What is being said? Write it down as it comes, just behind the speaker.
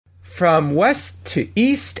From west to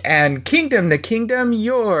east and kingdom to kingdom,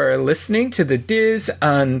 you're listening to the Diz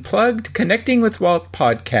Unplugged Connecting with Walt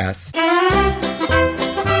podcast.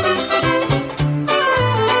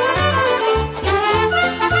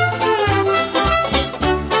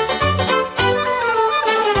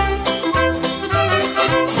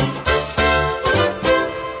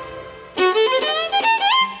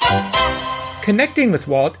 Connecting with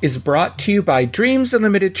Walt is brought to you by Dreams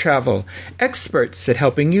Unlimited Travel, experts at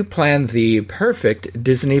helping you plan the perfect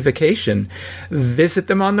Disney vacation. Visit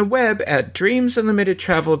them on the web at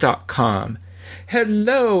dreamsunlimitedtravel.com.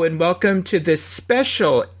 Hello and welcome to this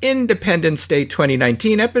special Independence Day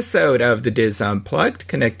 2019 episode of the Diz Unplugged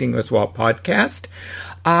Connecting with Walt podcast.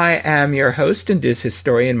 I am your host and Diz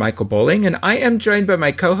historian Michael Bowling, and I am joined by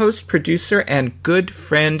my co-host, producer, and good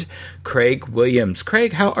friend, Craig Williams.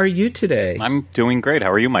 Craig, how are you today? I'm doing great.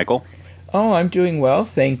 How are you, Michael? Oh, I'm doing well,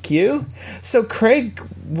 thank you. So, Craig,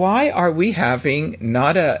 why are we having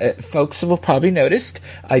not a... Folks will probably noticed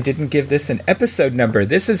I didn't give this an episode number.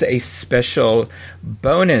 This is a special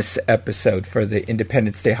bonus episode for the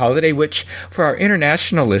Independence Day holiday, which, for our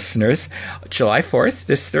international listeners, July 4th,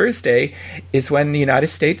 this Thursday, is when the United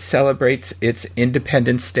States celebrates its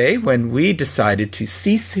Independence Day, when we decided to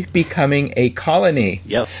cease becoming a colony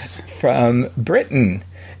from Britain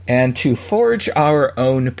and to forge our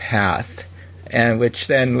own path, and which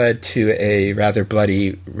then led to a rather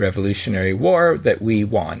bloody Revolutionary War that we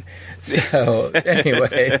won. So,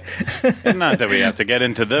 anyway. Not that we have to get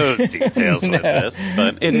into those details with this,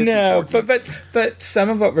 but it is important. But some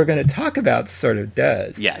of what we're going to talk about sort of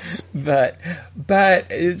does. Yes. But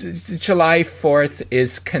July 4th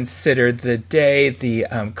is considered the day the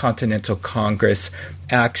Continental Congress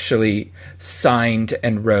actually signed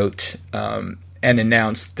and wrote and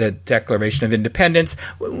announced the Declaration of Independence.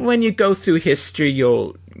 When you go through history,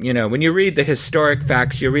 when you read the historic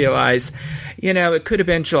facts, you realize, it could have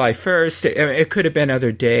been July 1st, it could have been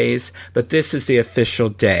other days, but this is the official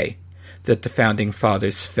day that the Founding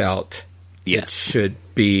Fathers felt it should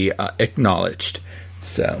be acknowledged.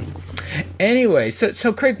 So, anyway,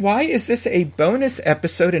 so Craig, why is this a bonus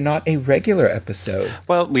episode and not a regular episode?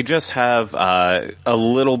 Well, we just have a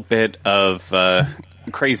little bit of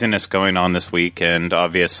craziness going on this week, and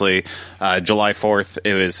obviously July 4th,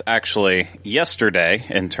 it was actually yesterday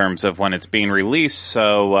in terms of when it's being released,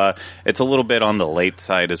 so it's a little bit on the late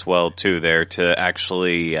side as well, too, there to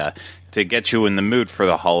actually to get you in the mood for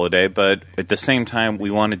the holiday, but at the same time,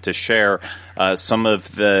 we wanted to share some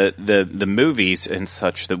of the movies and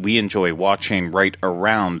such that we enjoy watching right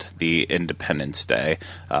around the Independence Day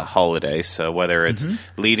holiday. So whether it's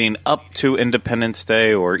leading up to Independence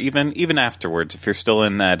Day or even afterwards, if you're still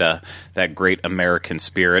in that great American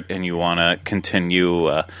spirit and you want to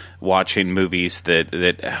continue watching movies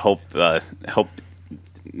that help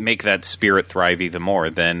make that spirit thrive even more,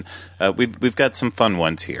 then we've got some fun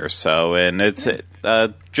ones here. So, and it's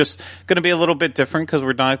just going to be a little bit different because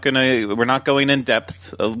we're not going in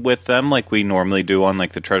depth with them like we normally do on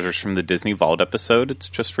like the Treasures from the Disney Vault episode. It's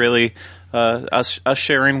just really us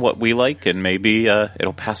sharing what we like, and maybe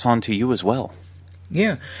it'll pass on to you as well.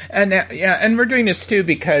 Yeah, and we're doing this too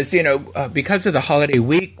because because of the holiday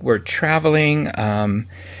week, we're traveling.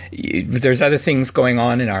 There's other things going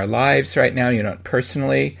on in our lives right now,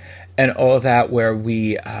 personally, and all that. Where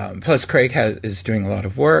we plus Craig is doing a lot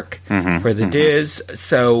of work for the Diz,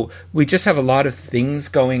 so we just have a lot of things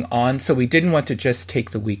going on. So we didn't want to just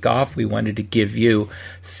take the week off. We wanted to give you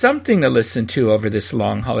something to listen to over this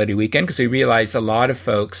long holiday weekend because we realized a lot of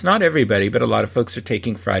folks, not everybody, but a lot of folks are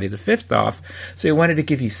taking Friday the 5th off. So we wanted to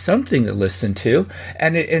give you something to listen to,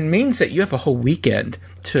 and it means that you have a whole weekend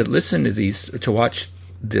to listen to these, to watch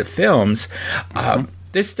the films.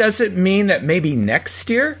 This doesn't mean that maybe next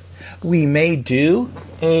year we may do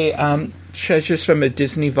a Treasures from a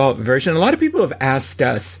Disney Vault version. A lot of people have asked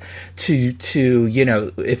us to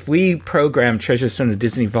if we program Treasures from the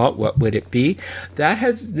Disney Vault, what would it be?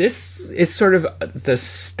 This is sort of the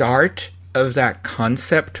start of that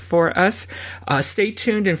concept for us. Stay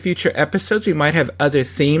tuned in future episodes. We might have other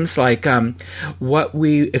themes like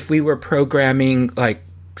if we were programming like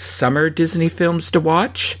summer Disney films to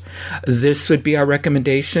watch, this would be our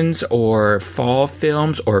recommendations, or fall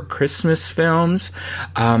films or Christmas films.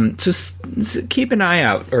 Just keep an eye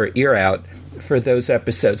out or ear out for those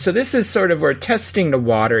episodes. So this is sort of, we're testing the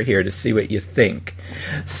water here to see what you think.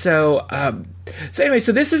 So anyway,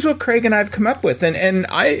 so this is what Craig and I have come up with, and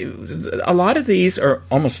a lot of these, or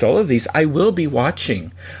almost all of these, I will be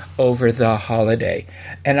watching over the holiday,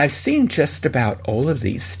 and I've seen just about all of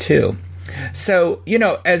these too. So,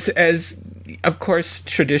 as of course,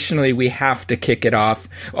 traditionally we have to kick it off.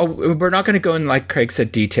 Oh, we're not going to go in, like Craig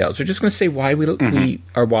said, details. We're just going to say why we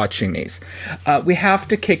are watching these. We have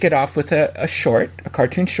to kick it off with a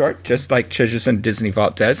cartoon short, just like Treasures in Disney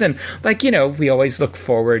Vault does. And like, we always look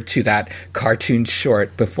forward to that cartoon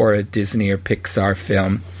short before a Disney or Pixar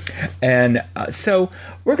film. And so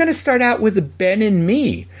we're going to start out with Ben and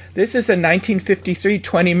Me. This is a 1953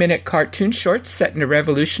 20-minute cartoon short set in a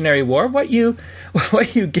Revolutionary War. What you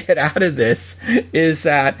get out of this is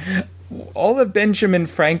that all of Benjamin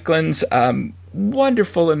Franklin's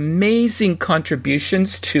wonderful, amazing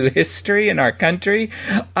contributions to history in our country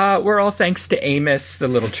were all thanks to Amos, the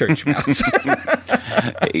little church mouse.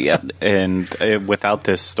 Yeah, and without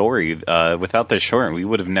this story, without this short, we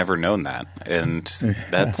would have never known that. And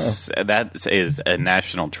that is a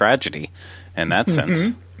national tragedy in that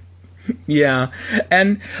sense. Yeah,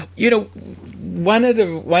 and one of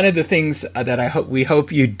the things that we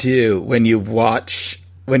hope you do when you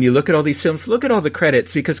look at all these films, look at all the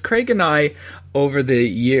credits, because Craig and I, over the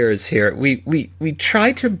years here, we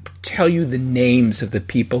try to tell you the names of the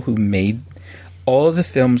people who made all of the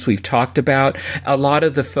films we've talked about. A lot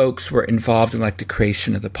of the folks were involved in like the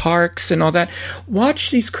creation of the parks and all that. Watch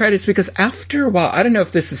these credits, because after a while, I don't know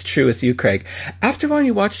if this is true with you, Craig, after a while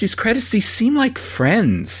you watch these credits, these seem like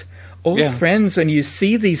friends. Old friends, when you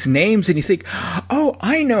see these names and you think, oh,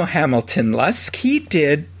 I know Hamilton Luske. He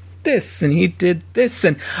did this and he did this.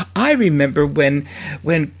 And I remember when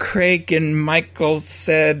Craig and Michael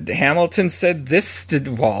said Hamilton said this to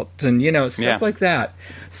Walt, and stuff like that.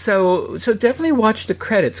 So definitely watch the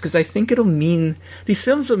credits, because I think these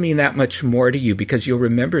films will mean that much more to you, because you'll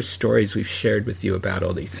remember stories we've shared with you about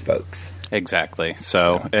all these folks. Exactly.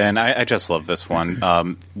 So and I just love this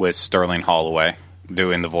one with Sterling Holloway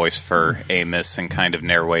doing the voice for Amos and kind of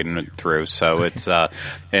narrating it through. So it's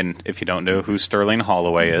and if you don't know who Sterling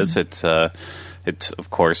Holloway is, it's of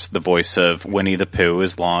course the voice of Winnie the Pooh,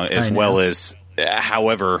 as well as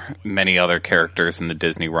however many other characters in the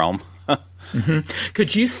Disney realm.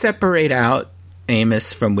 Could you separate out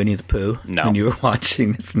Amos from Winnie the Pooh when you were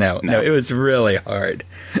watching this? No, it was really hard.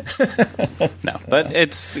 No, but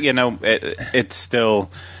it's it's still.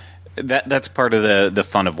 That's part of the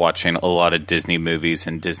fun of watching a lot of Disney movies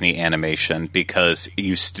and Disney animation, because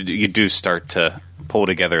you do start to pull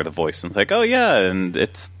together the voice and think, oh yeah, and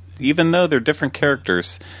it's, even though they're different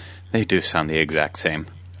characters, they do sound the exact same.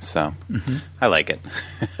 So I like it.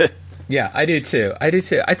 Yeah, I do too. I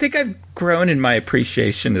think I've grown in my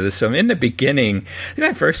appreciation of this film. In the beginning, when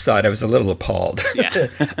I first saw it, I was a little appalled. Yeah.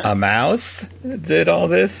 A mouse did all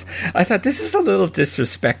this. I thought, this is a little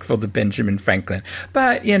disrespectful to Benjamin Franklin.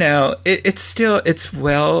 But, it's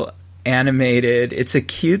well animated. It's a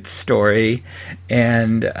cute story,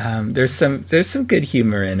 and there's some good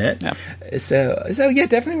humor in it. Yeah. So yeah,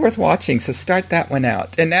 definitely worth watching. So start that one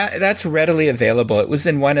out, and that's readily available. It was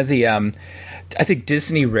in one of the I think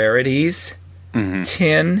Disney Rarities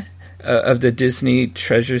tin of the Disney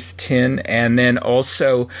Treasures tin, and then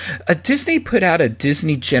also Disney put out a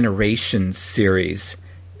Disney Generations series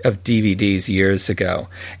of DVDs years ago,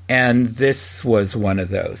 and this was one of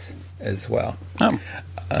those as well.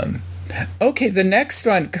 Okay, the next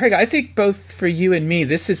one, Craig, I think both for you and me,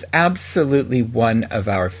 this is absolutely one of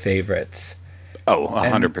our favorites. Oh,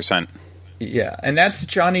 100%. Yeah, and that's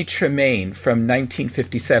Johnny Tremain from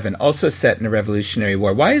 1957, also set in the Revolutionary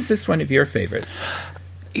War. Why is this one of your favorites?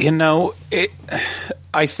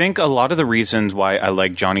 I think a lot of the reasons why I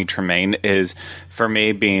like Johnny Tremain is, for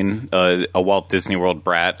me, being a Walt Disney World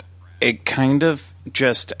brat, it kind of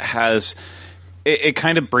just has... It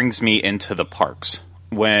kind of brings me into the parks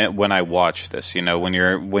when I watch this. When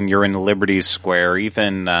you're in Liberty Square,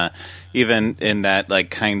 even in that like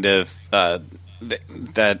kind of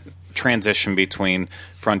that transition between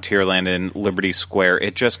Frontierland and Liberty Square,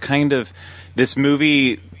 it just kind of, this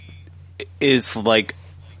movie is like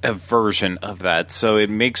a version of that. So it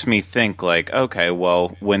makes me think like, okay,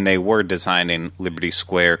 well, when they were designing Liberty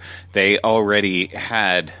Square, they already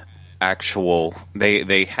had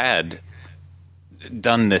they had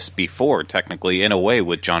done this before, technically, in a way,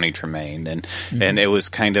 with Johnny Tremain, and it was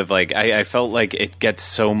kind of like, I felt like it gets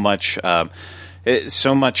so much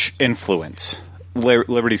influence.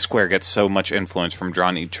 Liberty Square gets so much influence from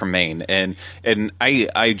Johnny Tremain, and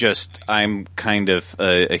I'm kind of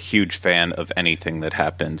a huge fan of anything that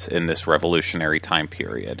happens in this revolutionary time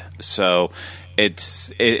period. So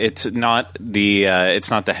it's not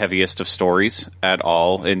the heaviest of stories at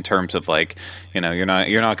all, in terms of like, you're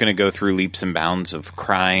not going to go through leaps and bounds of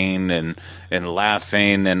crying and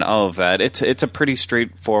laughing and all of that. It's a pretty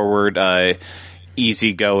straightforward,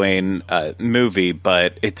 easygoing movie,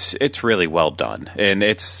 but it's really well done, and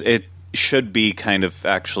it should be kind of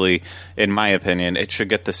actually, in my opinion, it should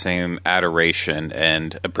get the same adoration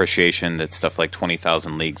and appreciation that stuff like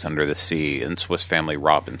 20,000 Leagues Under the Sea and Swiss Family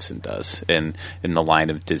Robinson does in the line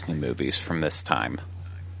of Disney movies from this time.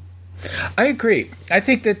 I agree. I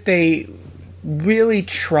think that they really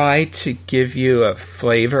try to give you a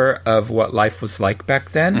flavor of what life was like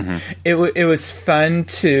back then. Mm-hmm. It was fun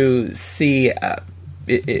to see,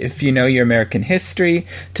 if you know your American history,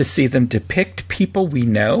 to see them depict people we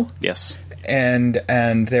know. Yes. And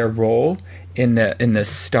their role in the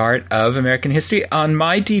start of American history. On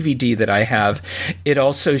my DVD that I have, it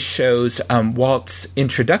also shows Walt's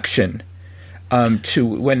introduction to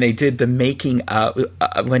when they did the making of,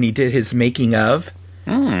 when he did his making of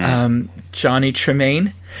Johnny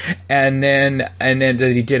Tremain, and then that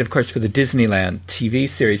he did, of course, for the Disneyland TV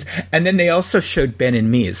series. And then they also showed Ben and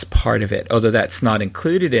Me as part of it, although that's not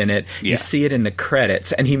included in it. Yeah. You see it in the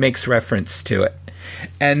credits, and he makes reference to it.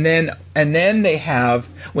 And then they have,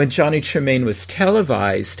 when Johnny Tremain was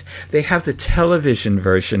televised, they have the television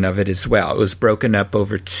version of it as well. It was broken up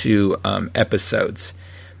over 2 episodes.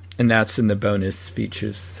 And that's in the bonus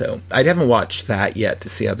features. So I haven't watched that yet to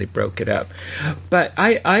see how they broke it up. But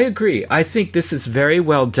I agree. I think this is very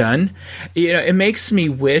well done. You know, it makes me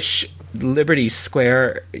wish Liberty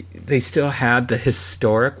Square, they still had the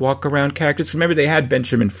historic walk-around characters. Remember, they had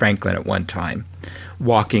Benjamin Franklin at one time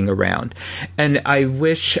walking around. And I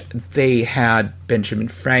wish they had Benjamin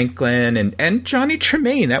Franklin and Johnny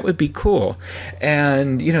Tremain. That would be cool.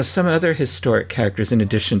 And, you know, some other historic characters in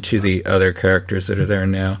addition to the other characters that are there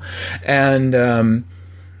now. And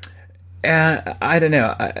I don't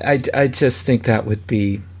know. I just think that would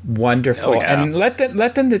be wonderful. Oh, yeah. And let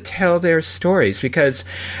them to tell their stories, because,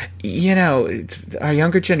 you know, our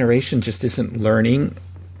younger generation just isn't learning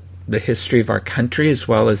the history of our country as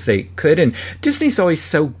well as they could. And Disney's always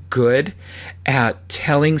so good at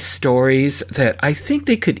telling stories that I think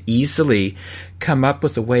they could easily come up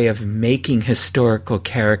with a way of making historical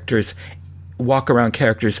characters, walk-around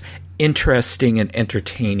characters, interesting and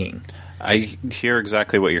entertaining. I hear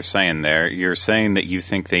exactly what you're saying there. You're saying that you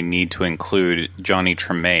think they need to include Johnny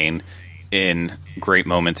Tremain in great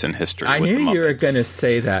moments in history. I knew you were going to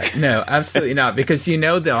say that. No, absolutely not, because you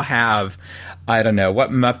know they'll have, I don't know,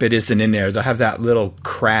 what Muppet isn't in there? They'll have that little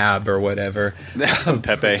crab or whatever.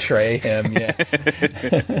 Pepe. Portray him, yes.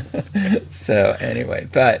 So anyway,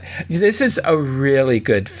 but this is a really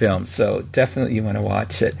good film, so definitely you want to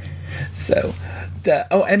watch it. So,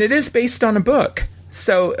 and it is based on a book.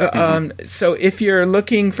 So, so if you're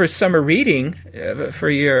looking for summer reading for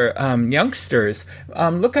your youngsters,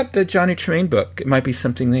 look up the Johnny Tremain book. It might be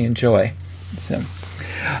something they enjoy. So,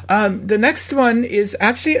 the next one is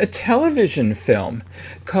actually a television film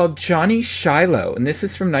called Johnny Shiloh, and this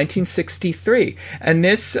is from 1963. And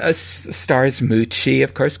this stars Moochie,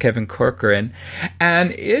 of course, Kevin Corcoran,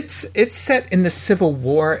 and it's set in the Civil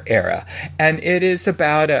War era, and it is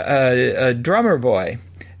about a drummer boy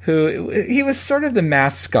who he was sort of the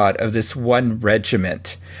mascot of this one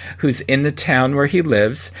regiment who's in the town where he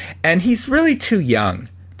lives, and he's really too young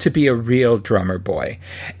to be a real drummer boy.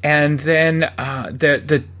 And then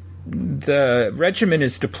the regiment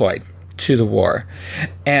is deployed to the war,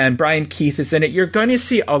 and Brian Keith is in it. You're going to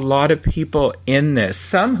see a lot of people in this,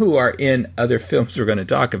 some who are in other films we're going to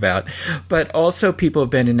talk about, but also people who have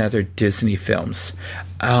been in other Disney films.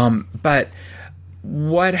 But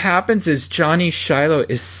what happens is Johnny Shiloh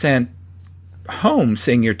is sent home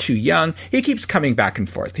saying you're too young. He keeps coming back and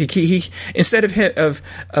forth. He instead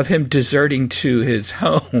of him deserting to his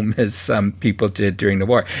home, as some people did during the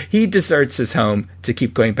war, he deserts his home to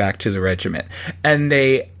keep going back to the regiment. And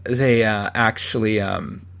they actually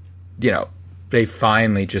they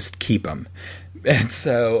finally just keep him. And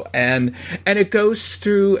so and it goes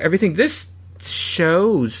through everything. This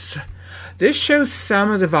shows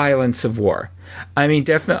some of the violence of war. I mean,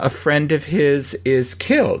 definitely a friend of his is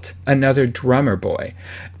killed, another drummer boy.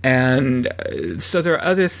 And so there are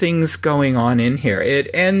other things going on in here. It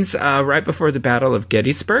ends right before the Battle of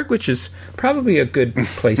Gettysburg, which is probably a good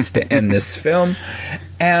place to end this film.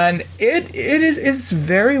 And it is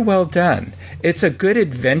very well done. It's a good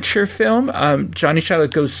adventure film. Johnny Shiloh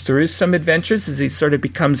goes through some adventures as he sort of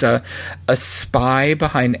becomes a spy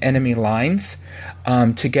behind enemy lines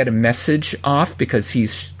to get a message off, because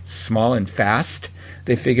he's small and fast,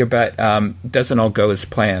 they figure, but doesn't all go as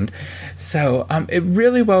planned. So it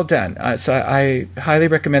really well done. So I highly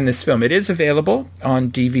recommend this film. It is available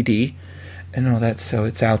on DVD and all that, so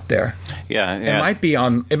it's out there. Yeah. It might be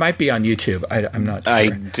on YouTube. I'm not sure. I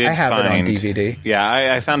have it on DVD.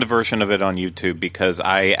 Yeah, I found a version of it on YouTube because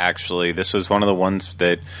this was one of the ones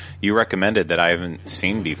that you recommended that I haven't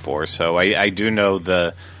seen before. So I do know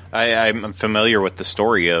the I'm familiar with the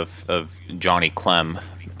story of Johnny Clem,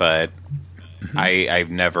 but I've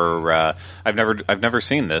never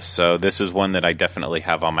seen this. So this is one that I definitely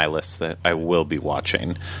have on my list that I will be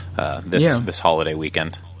watching this holiday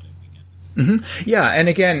weekend. Yeah, and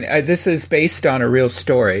again, this is based on a real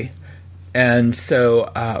story. And so,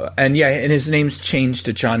 and his name's changed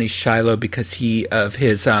to Johnny Shiloh because of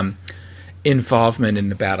his involvement in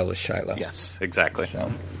the Battle of Shiloh. Yes, exactly.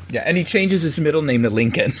 So, yeah, and he changes his middle name to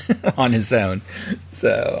Lincoln on his own.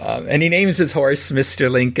 So, and he names his horse Mr.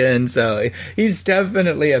 Lincoln. So he's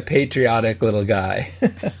definitely a patriotic little guy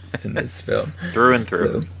in this film. Through and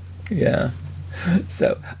through. So, yeah.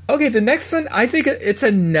 So, okay, the next one, I think it's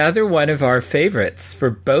another one of our favorites for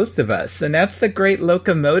both of us, and that's The Great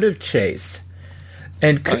Locomotive Chase.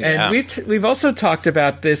 And we've also talked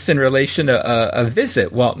about this in relation to a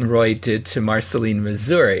visit Walt and Roy did to Marceline,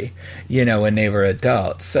 Missouri, when they were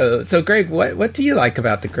adults. So Greg, what do you like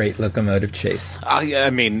about The Great Locomotive Chase? I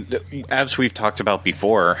mean, as we've talked about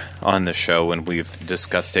before on the show when we've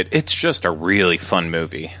discussed it, it's just a really fun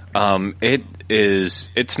movie. It's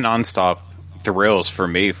nonstop thrills for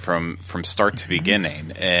me from start to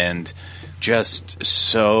beginning, and just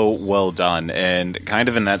so well done, and kind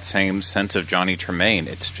of in that same sense of Johnny Tremain.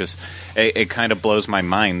 It's just it kind of blows my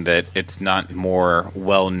mind that it's not more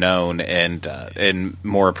well known and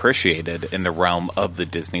more appreciated in the realm of the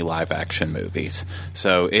Disney live action movies.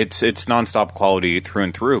 So it's nonstop quality through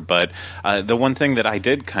and through. But the one thing that I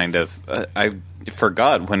did kind of I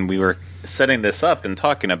forgot when we were setting this up and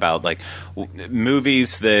talking about like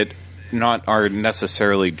movies that are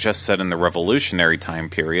necessarily just set in the revolutionary time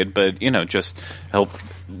period, but just help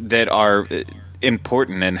that are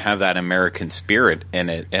important and have that American spirit in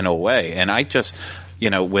it in a way. And I just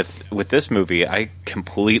with this movie, I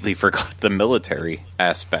completely forgot the military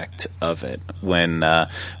aspect of it when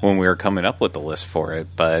we were coming up with the list for it.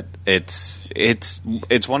 But it's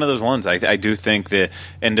one of those ones. I do think the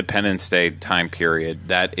Independence Day time period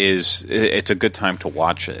it's a good time to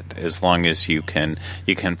watch it as long as you can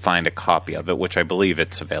find a copy of it, which I believe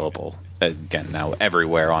it's available again now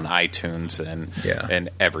everywhere on iTunes and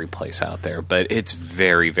every place out there. But it's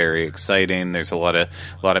very, very exciting. There's a lot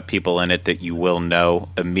of people in it that you will know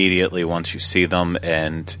immediately once you see them,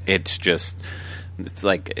 and it's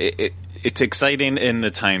exciting in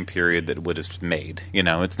the time period that it was made.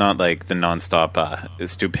 It's not like the nonstop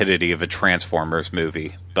stupidity of a Transformers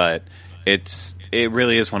movie, but it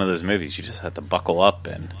really is one of those movies you just have to buckle up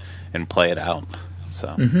and play it out. So.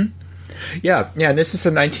 Mm-hmm. Yeah. This is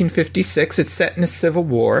from 1956. It's set in the Civil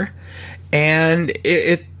War, and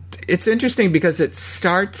it's interesting because it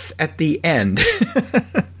starts at the end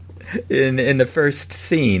in the first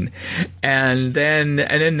scene, and then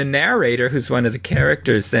the narrator, who's one of the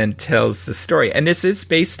characters, then tells the story. And this is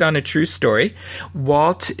based on a true story.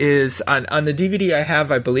 Walt is on the DVD I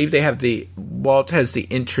have. I believe Walt has the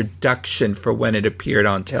introduction for when it appeared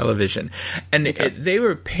on television, and they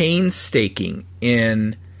were painstaking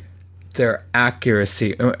in their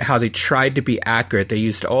accuracy, how they tried to be accurate. They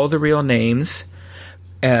used all the real names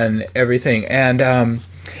and everything. And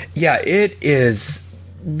it is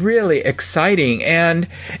really exciting. And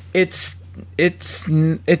it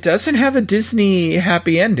doesn't have a Disney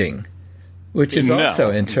happy ending, which is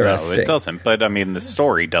also interesting. No, it doesn't. But I mean, the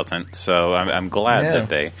story doesn't. So I'm glad that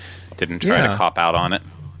they didn't try to cop out on it.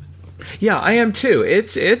 Yeah, I am too.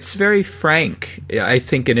 It's very frank, I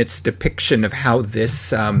think, in its depiction of how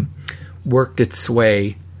this worked its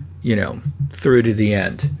way, through to the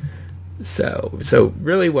end. So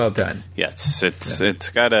really well done. Yes, it's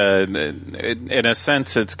got in a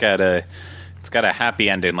sense, it's got a happy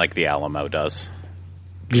ending like the Alamo does.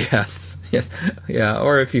 Yes, yeah.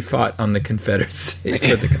 Or if you fought on the Confederacy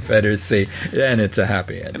for the Confederacy, then it's a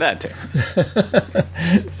happy ending. That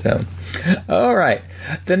too. So. All right.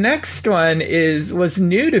 The next one was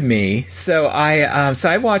new to me. So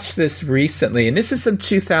I watched this recently, and this is from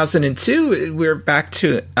 2002. We're back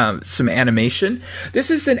to some animation.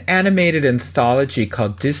 This is an animated anthology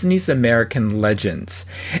called Disney's American Legends.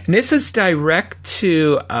 And this is direct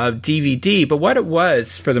to DVD, but what it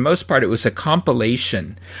was, for the most part, it was a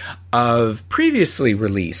compilation of previously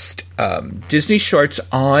released Disney shorts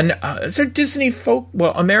on Disney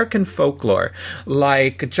American folklore,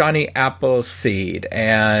 like Johnny Appleseed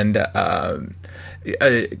and I'm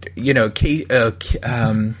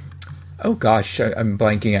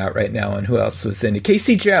blanking out right now on who else was in it.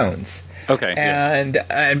 Casey Jones. Okay.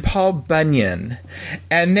 And Paul Bunyan.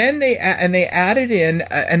 And then they added in,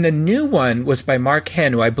 and the new one was by Mark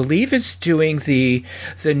Henn, who I believe is doing the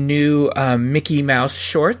new Mickey Mouse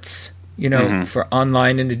shorts, for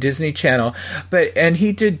online in the Disney Channel. And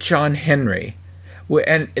he did John Henry,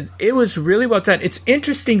 And it was really well done. It's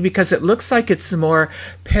interesting because it looks like it's more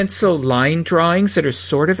pencil line drawings that are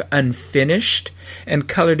sort of unfinished and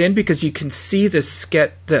colored in, because you can see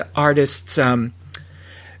the artist's,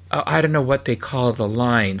 I don't know what they call the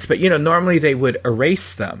lines, but, normally they would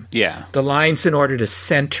erase them. Yeah. The lines in order to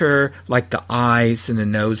center, like the eyes and the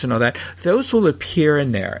nose and all that, those will appear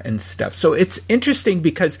in there and stuff. So it's interesting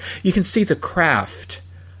because you can see the craft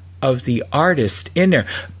of the artist in there,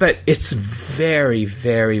 but it's very,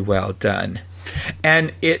 very well done.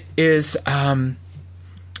 And it is,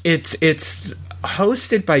 it's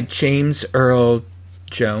hosted by James Earl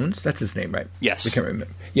Jones. That's his name, right? Yes. We can't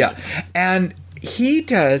remember. Yeah. And he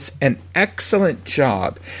does an excellent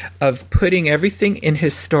job of putting everything in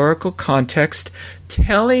historical context,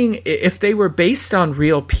 telling if they were based on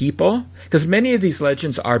real people, because many of these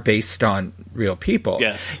legends are based on real people.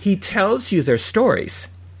 Yes. He tells you their stories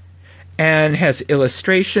and has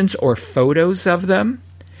illustrations or photos of them,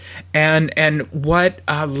 and what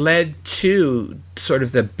led to sort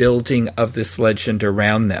of the building of this legend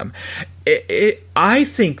around them. I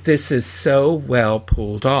think this is so well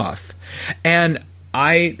pulled off. And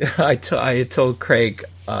I had told Craig,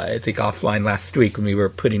 I think offline last week when we were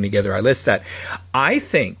putting together our list, that I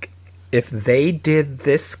think if they did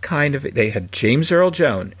this kind of, they had James Earl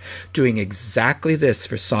Jones doing exactly this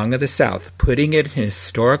for Song of the South, putting it in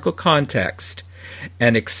historical context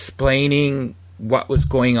and explaining what was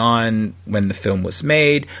going on when the film was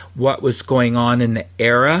made, what was going on in the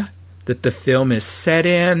era that the film is set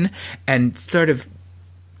in, and sort of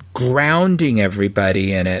grounding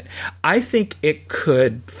everybody in it. I think it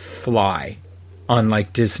could fly on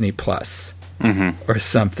like Disney Plus or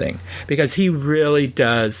something, because he really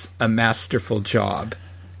does a masterful job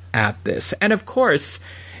at this. And of course,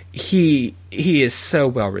 he is so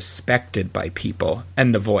well respected by people,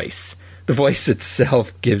 and the voice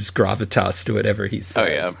itself gives gravitas to whatever he says. Oh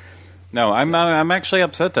yeah. No, I'm actually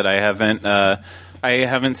upset that I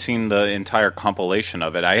haven't seen the entire compilation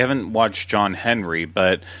of it. I haven't watched John Henry,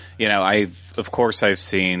 but I've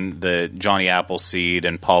seen the Johnny Appleseed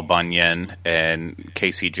and Paul Bunyan and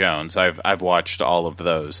Casey Jones. I've watched all of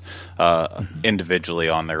those individually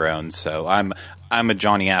on their own. So I'm a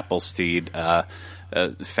Johnny Appleseed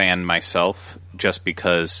fan myself, just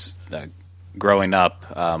because growing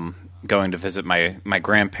up, going to visit my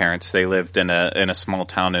grandparents. They lived in a small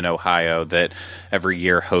town in Ohio that every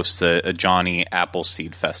year hosts a Johnny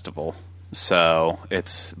Appleseed festival. So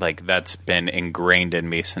it's like that's been ingrained in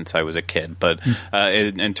me since I was a kid. But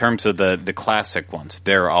in terms of the classic ones,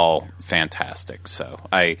 they're all fantastic. So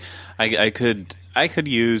I could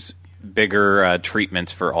use bigger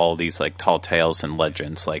treatments for all these like tall tales and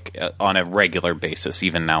legends, like on a regular basis,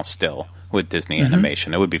 even now still with Disney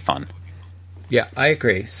animation. It would be fun. Yeah, I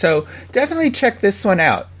agree. So definitely check this one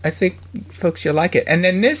out. I think, folks, you'll like it. And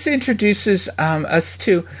then this introduces us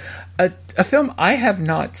to a film I have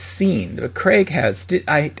not seen. Craig has.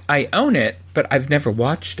 I own it, but I've never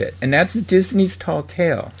watched it. And that's Disney's Tall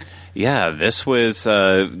Tale. Yeah, this was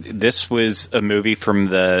a movie from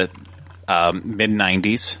the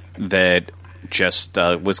mid-'90s that just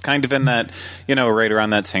was kind of in that, right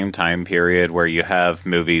around that same time period where you have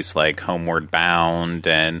movies like Homeward Bound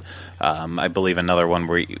and I believe another one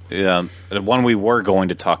where one we were going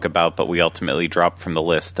to talk about, but we ultimately dropped from the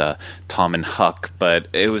list, Tom and Huck.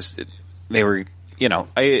 But the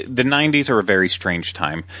 90s are a very strange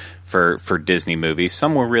time for Disney movies.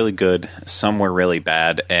 Some were really good, some were really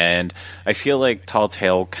bad, and I feel like Tall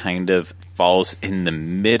Tale kind of falls in the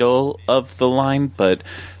middle of the line, but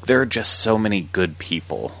there are just so many good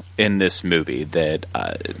people in this movie that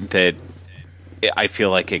I feel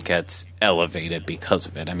like it gets elevated because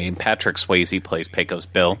of it. I mean, Patrick Swayze plays Pecos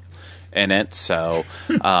Bill in it, so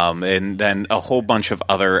and then a whole bunch of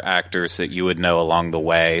other actors that you would know along the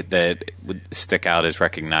way that would stick out as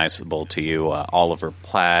recognizable to you. Oliver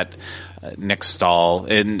Platt, Nick Stahl,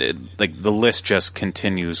 and like the list just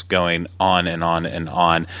continues going on and on and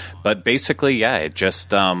on. But basically, yeah, it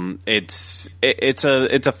just it's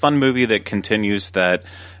a fun movie that continues that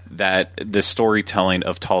the storytelling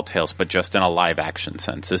of Tall Tales, but just in a live action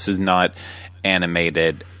sense. This is not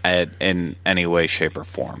animated in any way, shape, or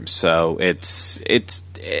form. So it's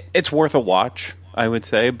worth a watch, I would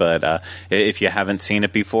say. But if you haven't seen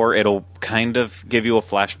it before, it'll kind of give you a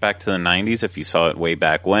flashback to the 90s if you saw it way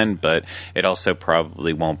back when. But it also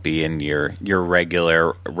probably won't be in your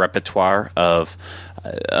regular repertoire of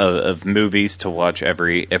movies to watch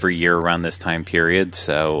every year around this time period.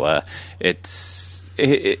 So it's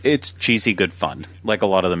cheesy good fun, like a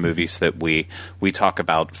lot of the movies that we talk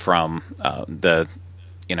about from the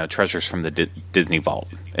Treasures from the Disney Vault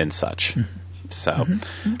and such. So,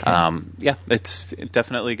 yeah, it's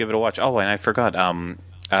definitely give it a watch. Oh, and I forgot,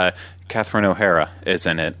 Catherine O'Hara is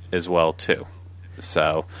in it as well too.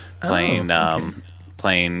 So playing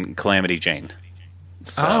Calamity Jane.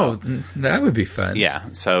 So, that would be fun.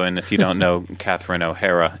 Yeah. So, and if you don't know Catherine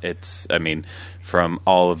O'Hara, from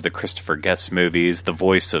all of the Christopher Guest movies, the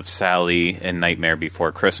voice of Sally in Nightmare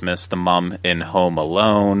Before Christmas, the mom in Home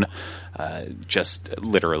Alone, just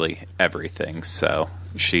literally everything. So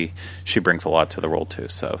she brings a lot to the role too.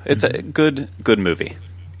 So it's a good movie.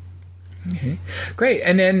 Okay, great.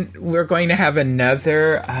 And then we're going to have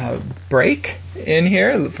another break in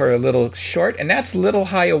here for a little short, and that's Little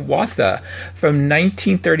Hiawatha from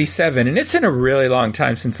 1937. And it's been a really long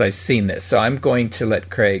time since I've seen this, so I'm going to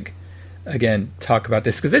let Craig again talk about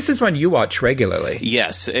this, because this is one you watch regularly.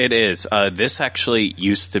 Yes, it is. This actually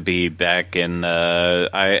used to be back in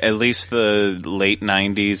at least the late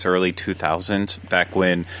 90s, early 2000s, back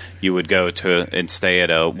when you would go to and stay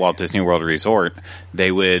at a Walt Disney World resort.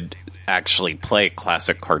 They would actually play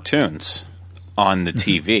classic cartoons on the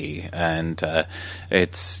TV, and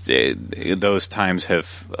those times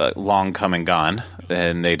have long come and gone,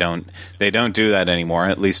 and they don't do that anymore,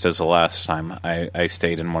 at least as the last time I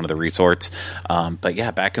stayed in one of the resorts. But yeah,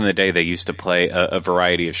 back in the day they used to play a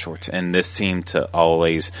variety of shorts, and this seemed to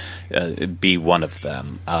always be one of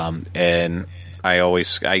them. And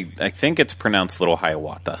I think it's pronounced Little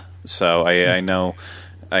Hiawatha, so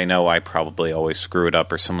I know I probably always screw it up,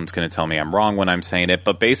 or someone's going to tell me I'm wrong when I'm saying it,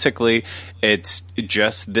 but basically it's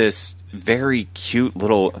just this very cute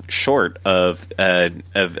little short of a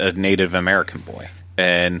Native American boy.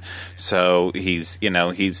 And so it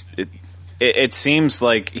seems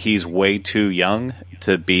like he's way too young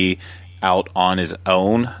to be out on his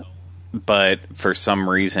own, but for some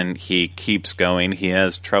reason he keeps going. He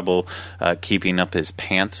has trouble keeping up his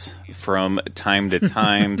pants from time to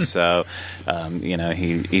time. So,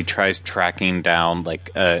 he tries tracking down like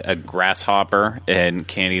a grasshopper and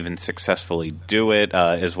can't even successfully do it,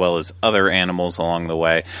 as well as other animals along the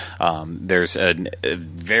way. There's a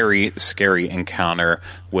very scary encounter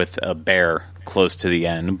with a bear close to the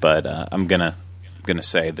end, but I'm gonna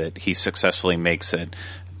say that he successfully makes it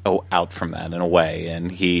out from that in a way,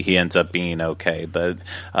 and he ends up being okay. But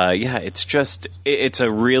it's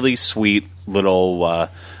a really sweet little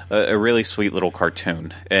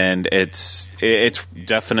cartoon, and it's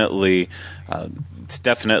definitely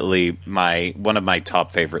one of my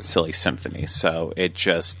top favorite Silly Symphonies. So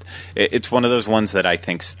it's one of those ones that I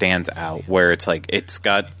think stands out, where it's like it's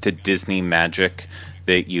got the Disney magic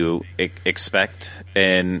that you expect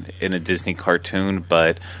in a Disney cartoon,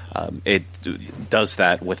 but it does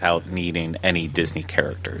that without needing any Disney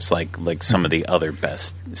characters, like some of the other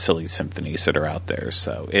best Silly Symphonies that are out there.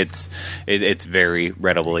 So it's very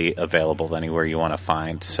readily available anywhere you want to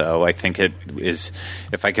find. So I think it is,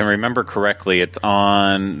 if I can remember correctly, it's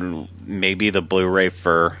on maybe the Blu-ray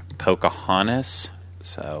for Pocahontas.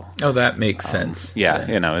 So, that makes sense. Yeah,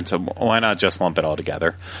 it's why not just lump it all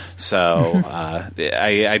together? So,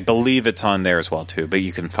 I believe it's on there as well too, but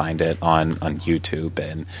you can find it on YouTube,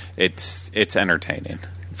 and it's entertaining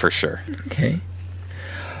for sure. Okay.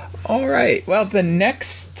 All right. Well, the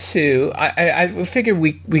next two, I figure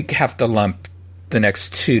we have to lump the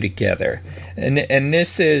next two together, and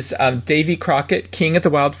this is Davy Crockett, King of the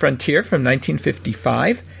Wild Frontier from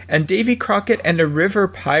 1955. And Davy Crockett and the River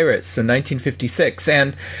Pirates in 1956.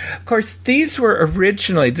 And, of course, these were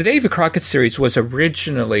originally... The Davy Crockett series was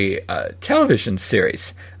originally a television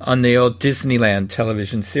series on the old Disneyland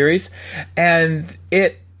television series. And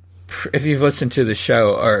if you've listened to the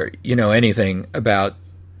show or you know anything about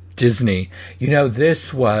Disney,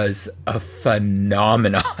 this was a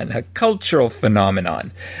phenomenon, a cultural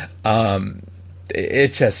phenomenon.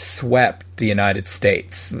 It just swept the United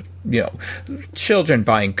States. Children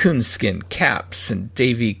buying coonskin caps and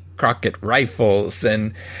Davy Crockett rifles,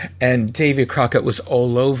 and Davy Crockett was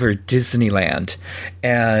all over Disneyland.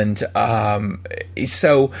 And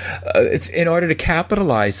so in order to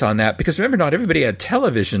capitalize on that, because remember, not everybody had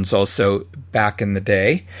televisions also back in the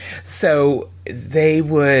day, so they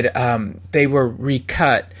were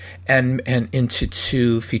recut and into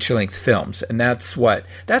two feature-length films, and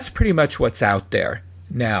that's pretty much what's out there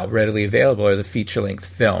now, readily available, are the feature-length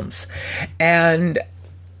films. And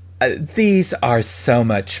these are so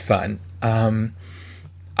much fun.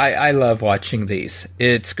 I love watching these.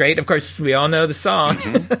 It's great. Of course, we all know the song.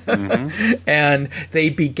 And they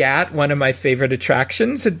begat one of my favorite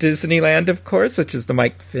attractions at Disneyland, of course, which is the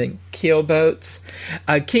Mike Fink keelboats.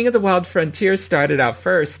 King of the Wild Frontier started out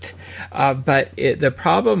first, but the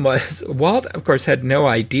problem was Walt, of course, had no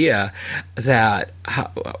idea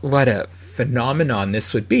what a phenomenon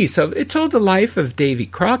this would be. So it told the life of Davy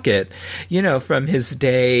Crockett, from his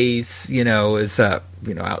days, as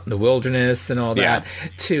out in the wilderness and all that,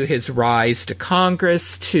 to his rise to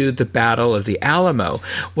Congress, to the Battle of the Alamo.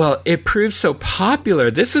 Well, it proved so popular.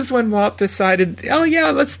 This is when Walt decided, oh yeah,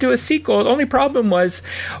 let's do a sequel. The only problem was,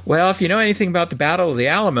 well, if you know anything about the Battle of the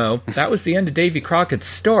Alamo, that was the end of Davy Crockett's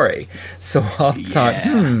story. So Walt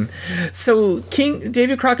thought, So King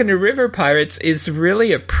Davy Crockett and the River Pirates is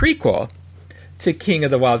really a prequel to King of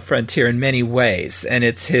the Wild Frontier in many ways, and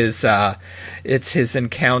it's his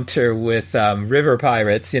encounter with river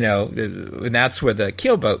pirates, and that's where the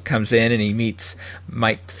keelboat comes in, and he meets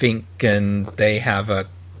Mike Fink, and they have a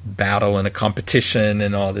battle and a competition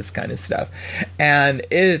and all this kind of stuff, and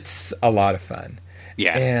it's a lot of fun.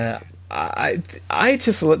 Yeah. And I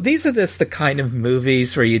just love, these are the kind of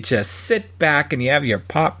movies where you just sit back and you have your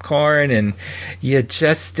popcorn and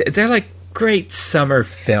they're like great summer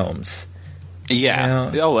films.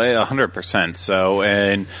 Yeah, 100%. So,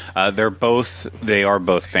 and they are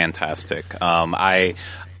both fantastic. I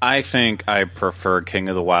think I prefer King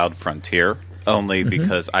of the Wild Frontier only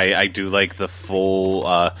because I do like the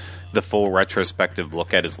full retrospective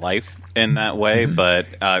look at his life in that way. But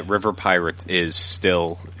River Pirates is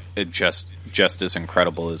still just as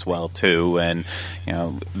incredible as well too, and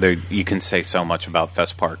you can say so much about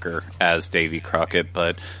Fess Parker as Davy Crockett,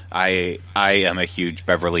 but I am a huge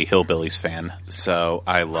Beverly Hillbillies fan, so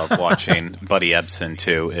I love watching Buddy Ebsen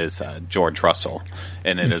too is George Russell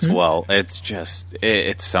in it as well. It's just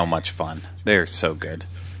it's so much fun. They're so good.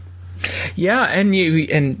 Yeah, and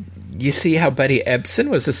you see how Buddy Ebsen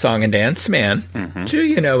was a song and dance man too,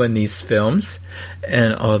 in these films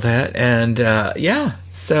and all that, and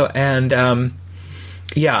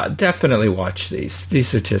definitely watch these.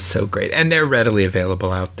 These are just so great, and they're readily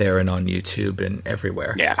available out there and on YouTube and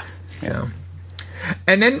everywhere. Yeah. So,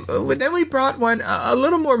 and then we brought one, a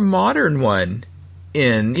little more modern one,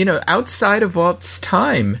 in outside of Walt's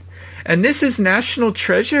time, and this is National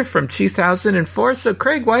Treasure from 2004. So,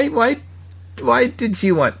 Craig, why did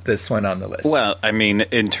you want this one on the list? Well, I mean,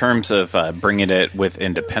 in terms of bringing it with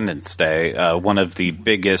Independence Day, one of the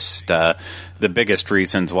biggest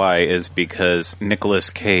reasons why is because Nicolas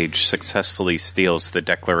Cage successfully steals the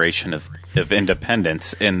Declaration of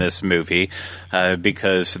Independence in this movie,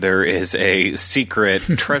 because there is a secret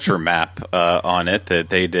treasure map on it that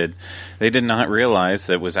they did not realize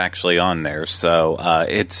that was actually on there. So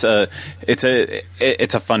it's a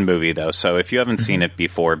fun movie though. So if you haven't seen it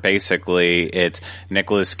before, basically it's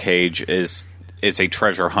Nicolas Cage is a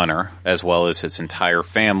treasure hunter as well as his entire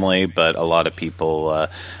family, but a lot of people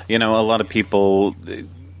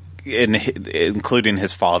including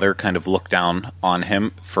his father kind of look down on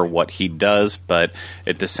him for what he does, but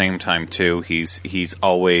at the same time too he's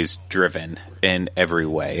always driven in every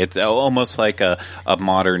way. It's almost like a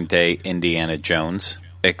modern day Indiana Jones,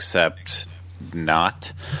 except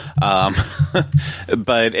not.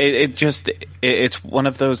 But it's one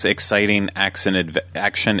of those exciting action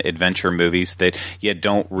adventure movies that you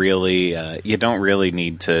don't really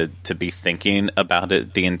need to be thinking about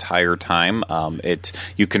it the entire time.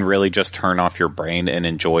 You can really just turn off your brain and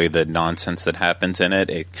enjoy the nonsense that happens in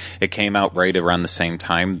it. It came out right around the same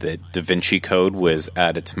time that Da Vinci Code was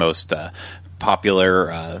at its most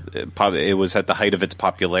popular. It was at the height of its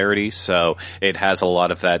popularity, so it has a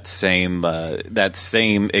lot of that same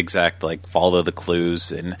exact like follow the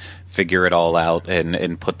clues and figure it all out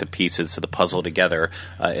and put the pieces of the puzzle together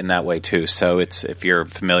in that way too. So if you're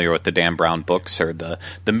familiar with the Dan Brown books or the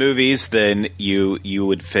movies, then you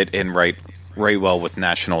would fit in right well with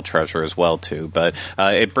National Treasure as well too. But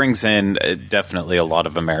it brings in definitely a lot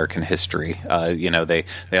of American history. They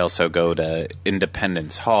also go to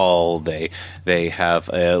Independence Hall. They have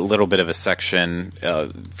a little bit of a section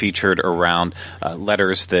featured around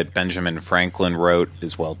letters that Benjamin Franklin wrote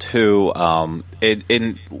as well too. It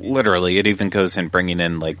even goes in bringing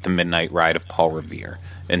in like the Midnight Ride of Paul Revere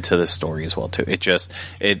into the story as well too.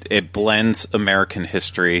 It blends American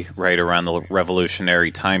history right around the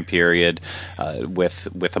Revolutionary time period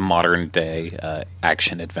with a modern day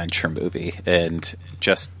action adventure movie, and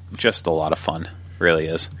just a lot of fun. Really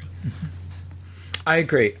is. I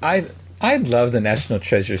agree. I love the National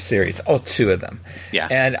Treasure series, all two of them. Yeah,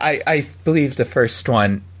 and I believe the first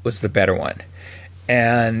one was the better one.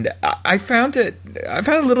 And I found it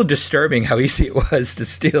a little disturbing how easy it was to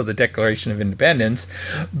steal the Declaration of Independence,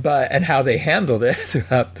 and how they handled it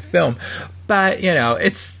throughout the film. But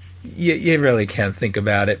it's you really can't think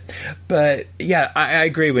about it. But yeah, I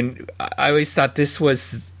agree. I always thought this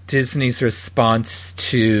was Disney's response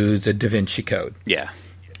to the Da Vinci Code. Yeah.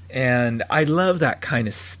 And I love that kind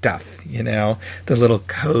of stuff, the little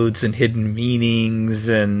codes and hidden meanings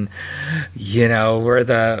and, we're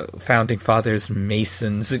the founding fathers,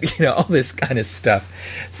 Masons, all this kind of stuff.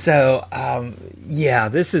 So,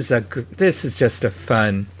 this is just a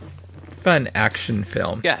fun action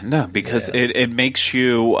film. Yeah, no, because it makes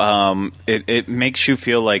you, it makes you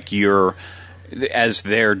feel like you're, as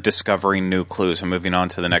they're discovering new clues and moving on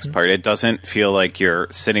to the next part, it doesn't feel like you're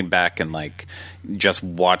sitting back and like just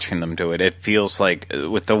watching them do it. It feels like,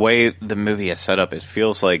 with the way the movie is set up, it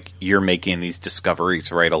feels like you're making these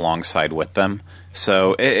discoveries right alongside with them.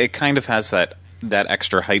 So it kind of has that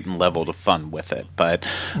extra heightened level of fun with it. But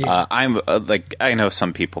I'm I know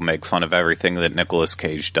some people make fun of everything that Nicolas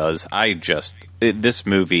Cage does. This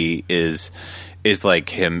movie is like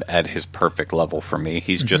him at his perfect level for me.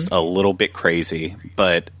 He's just a little bit crazy,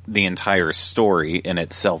 but the entire story in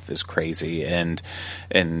itself is crazy, and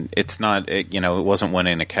it's not, it wasn't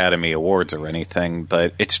winning Academy Awards or anything,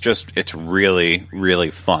 but it's really, really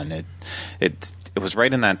fun. It was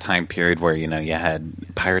right in that time period where, you had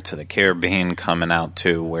Pirates of the Caribbean coming out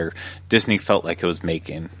too, where Disney felt like it was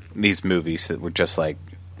making these movies that were just like,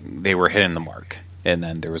 they were hitting the mark. And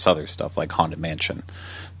then there was other stuff like Haunted Mansion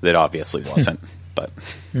that obviously wasn't. But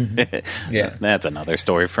that's another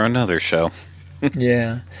story for another show.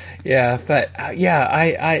 I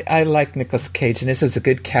like Nicolas Cage, and this is a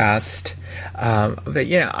good cast. But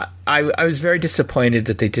I was very disappointed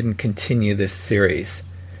that they didn't continue this series.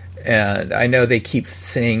 And I know they keep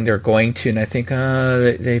saying they're going to, and I think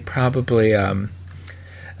they probably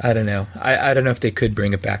I don't know. I don't know if they could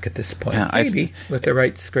bring it back at this point. Yeah, maybe with the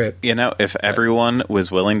right script. If everyone was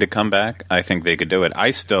willing to come back, I think they could do it. I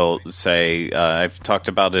still say, I've talked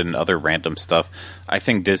about it in other random stuff, I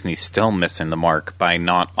think Disney's still missing the mark by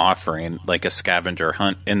not offering like a scavenger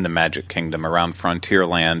hunt in the Magic Kingdom around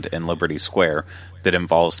Frontierland and Liberty Square that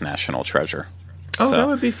involves National Treasure. Oh, so, that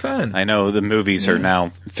would be fun. I know the movies are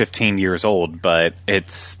now 15 years old, but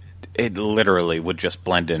it literally would just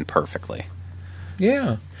blend in perfectly.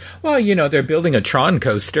 Yeah. Well, they're building a Tron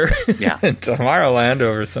coaster in Tomorrowland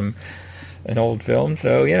over an old film,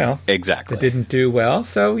 so, Exactly. It didn't do well,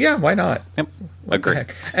 so, yeah, why not? Yep. Agree.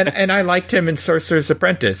 And I liked him in Sorcerer's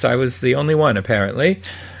Apprentice. I was the only one, apparently.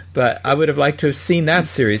 But I would have liked to have seen that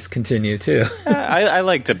series continue, too. I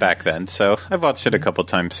liked it back then, so I've watched it a couple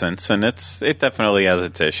times since, and it definitely has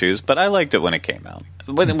its issues, but I liked it when it came out.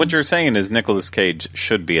 What you're saying is Nicolas Cage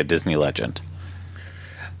should be a Disney legend.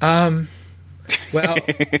 Well,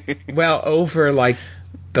 over like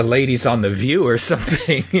the ladies on The View or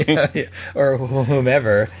something, or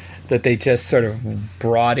whomever, that they just sort of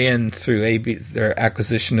brought in through their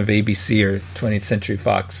acquisition of ABC or 20th Century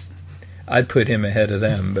Fox. I'd put him ahead of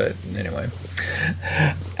them, but anyway.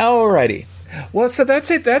 Alrighty. Well, so that's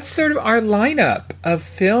it. That's sort of our lineup of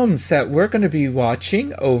films that we're going to be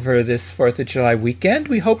watching over this 4th of July weekend.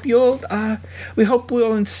 We hope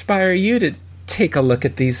we'll inspire you to take a look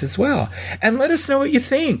at these as well. And let us know what you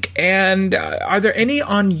think. And are there any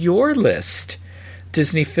on your list,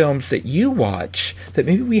 Disney films that you watch that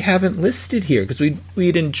maybe we haven't listed here? Because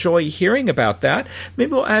we'd enjoy hearing about that.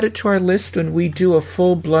 Maybe we'll add it to our list when we do a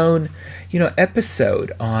full-blown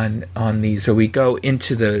episode on these, or we go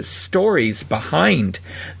into the stories behind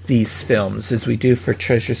these films as we do for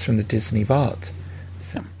Treasures from the Disney Vault.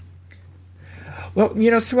 Well,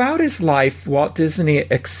 throughout his life, Walt Disney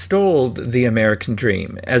extolled the American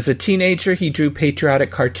dream. As a teenager, he drew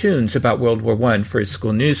patriotic cartoons about World War I for his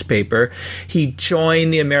school newspaper. He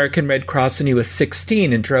joined the American Red Cross when he was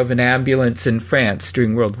 16 and drove an ambulance in France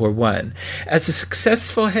during World War I. As a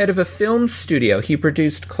successful head of a film studio, he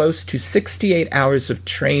produced close to 68 hours of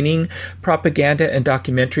training, propaganda, and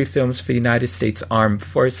documentary films for the United States Armed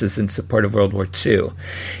Forces in support of World War II.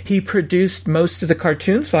 He produced most of the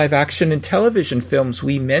cartoons, live action, and television films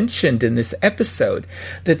we mentioned in this episode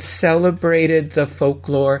that celebrated the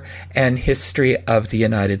folklore and history of the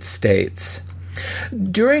United States.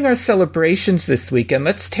 During our celebrations this weekend,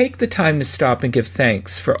 let's take the time to stop and give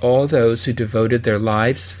thanks for all those who devoted their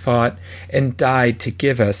lives, fought, and died to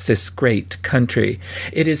give us this great country.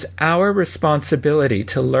 It is our responsibility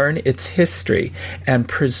to learn its history and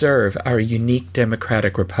preserve our unique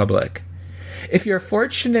democratic republic. If you're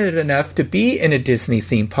fortunate enough to be in a Disney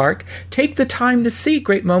theme park, take the time to see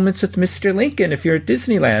Great Moments with Mr. Lincoln if you're at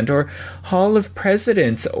Disneyland, or Hall of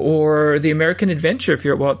Presidents, or the American Adventure if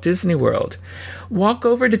you're at Walt Disney World. Walk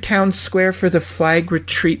over to Town Square for the flag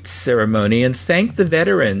retreat ceremony and thank the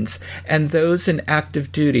veterans and those in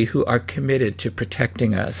active duty who are committed to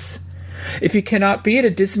protecting us. If you cannot be at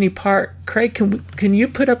a Disney park, Craig, can you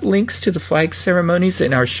put up links to the flag ceremonies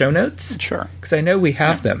in our show notes? Sure. Because I know we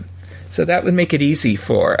have them. So that would make it easy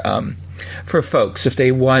for folks if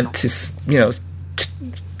they want to, sort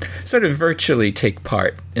of virtually take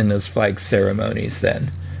part in those flag ceremonies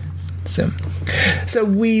then. So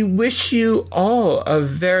we wish you all a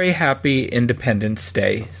very happy Independence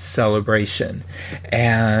Day celebration.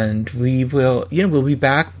 And we'll be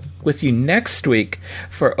back with you next week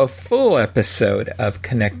for a full episode of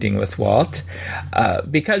Connecting with Walt.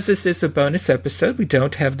 Because this is a bonus episode, we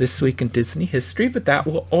don't have This Week in Disney History, but that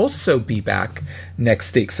will also be back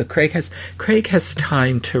next week. So Craig has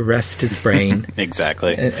time to rest his brain.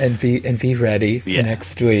 Exactly. And be ready for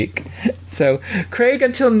next week. So Craig,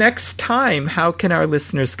 until next time, how can our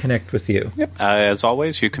listeners connect with you? Yep. As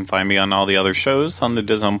always, you can find me on all the other shows on the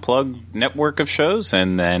Dis Unplugged network of shows,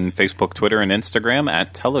 and then Facebook, Twitter, and Instagram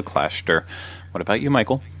at Teleclaster. What about you,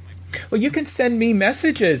 Michael? Well, you can send me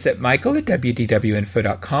messages at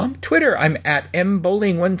michael@wdwinfo.com. Twitter, I'm at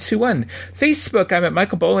mbowling121. Facebook, I'm at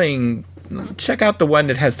Michael Bowling. Check out the one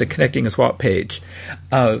that has the Connecting with Walt page.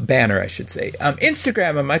 Banner, I should say.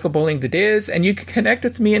 Instagram, I'm Michael Bowling the Diz, and you can connect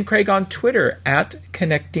with me and Craig on Twitter at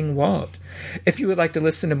Connecting Walt. If you would like to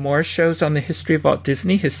listen to more shows on the history of Walt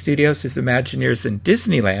Disney, his studios, his Imagineers, and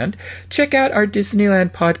Disneyland, check out our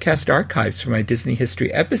Disneyland podcast archives for my Disney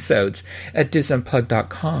history episodes at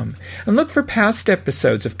disunplug.com. And look for past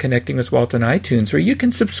episodes of Connecting with Walt on iTunes, where you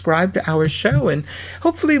can subscribe to our show and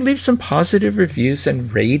hopefully leave some positive reviews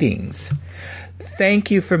and ratings.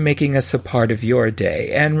 Thank you for making us a part of your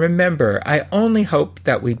day. And remember, I only hope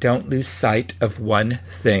that we don't lose sight of one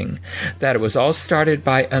thing, that it was all started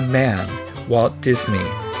by a man, Walt Disney,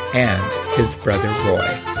 and his brother Roy.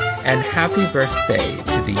 And happy birthday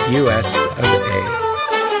to the U.S. of A.